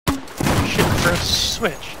a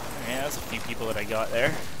switch. Yeah, there's a few people that I got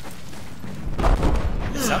there.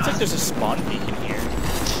 It sounds like there's a spawn beacon here.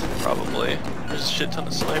 Probably. There's a shit ton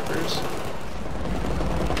of snipers.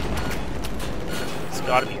 It's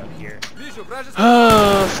gotta be up here.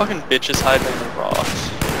 Fucking bitches hiding in the rocks.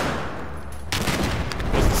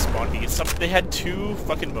 There's a spawn beacon. They had two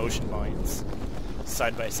fucking motion mines.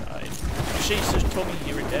 Side by side. Oh shit, you just told me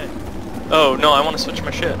you were dead. Oh, no, I want to switch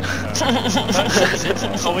my shit.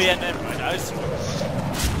 Oh yeah, never mind. I was...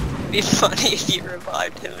 It'd be funny if you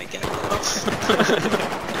revived him again.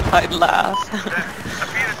 I'd laugh. There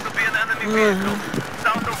appears to be an enemy vehicle.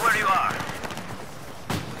 South of where you are.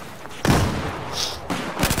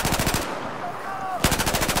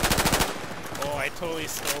 Oh, I totally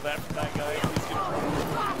stole that from that guy. He's gonna...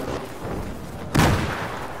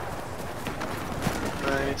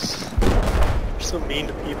 Nice. You're so mean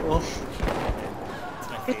to people. It's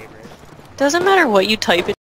my favorite. Doesn't matter what you type